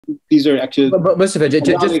these are actually. But Mustafa, just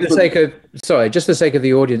for the sake of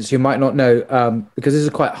the audience who might not know, because this is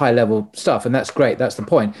quite high level stuff, and that's great, that's the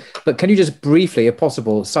point. But can you just briefly, if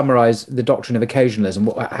possible, summarize the doctrine of occasionalism?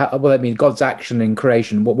 What that means, God's action in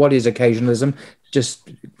creation. What is occasionalism? Just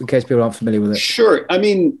in case people aren't familiar with it. Sure. I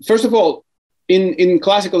mean, first of all, in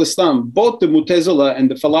classical Islam, both the Mu'tazila and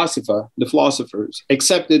the philosophers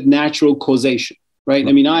accepted natural causation, right?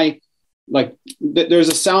 I mean, there's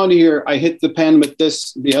a sound here. I hit the pen with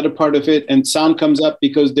the other part of it, and sound comes up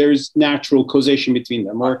because there's natural causation between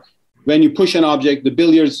them. Or when you push an object, the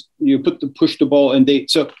billiards, you push the ball, and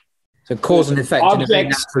so cause and effect.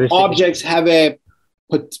 Objects have a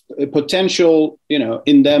potential,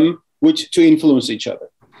 in them, which to influence each other.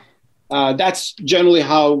 That's generally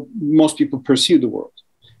how most people perceive the world.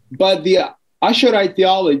 But the Asharite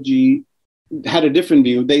theology had a different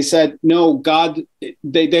view. They said, no, God,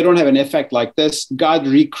 they don't have an effect like this. God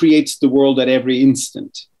recreates the world at every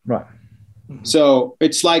instant. Right. So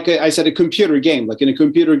it's like, I said, a computer game. Like in a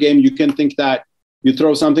computer game, you can think that you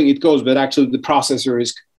throw something, it goes, but actually the processor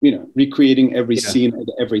is, recreating every scene at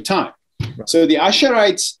every time. Right. So the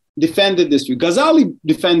Asharites defended this view. Ghazali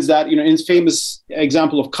defends that, in his famous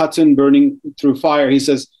example of cotton burning through fire. He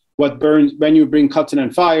says, what burns, when you bring cotton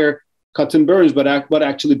and fire, cotton burns, but what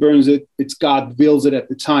actually burns it, it's God wills it at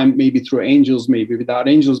the time, maybe through angels, maybe without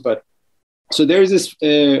angels. But so there's this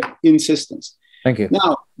insistence. Thank you.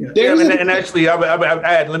 Now, actually,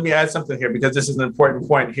 let me add something here, because this is an important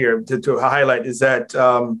point here to highlight, is that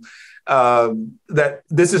that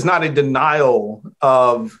this is not a denial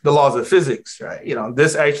of the laws of physics, right?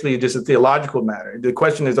 This actually is just a theological matter. The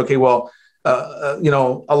question is, okay, well,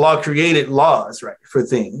 Allah created laws, right, for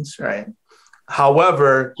things, right?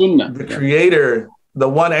 However, the creator, the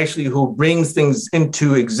one actually who brings things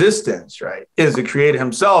into existence, right, is the creator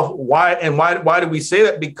himself. Why do we say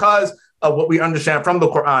that? Because of what we understand from the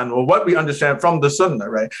Quran, or what we understand from the Sunnah,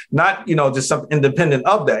 right? Not, just something independent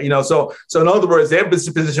of that, So in other words, their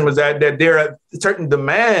position was that there are certain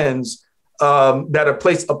demands that are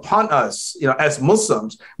placed upon us, as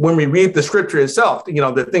Muslims, when we read the scripture itself,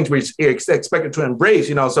 the things we're expected to embrace,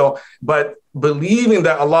 but believing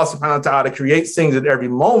that Allah subhanahu wa ta'ala creates things at every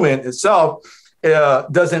moment itself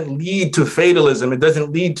doesn't lead to fatalism. It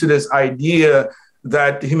doesn't lead to this idea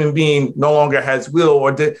that the human being no longer has will,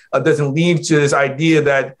 or doesn't lead to this idea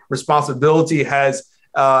that responsibility has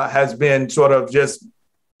been sort of just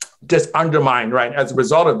undermined, right, as a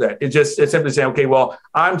result of that. It's simply saying, okay, well,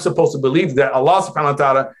 I'm supposed to believe that Allah subhanahu wa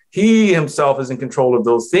ta'ala, he himself is in control of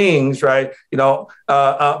those things, right?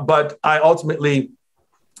 But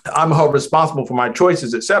I'm held responsible for my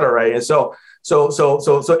choices, et cetera, right? And so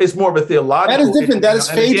it's more of a theological. That is different. That is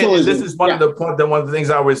fatalism. This is one of the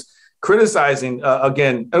things I was criticizing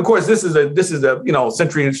again. And of course, this is a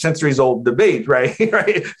centuries old debate, right?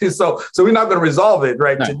 Right. So we're not going to resolve it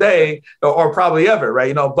today or probably ever,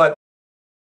 right? But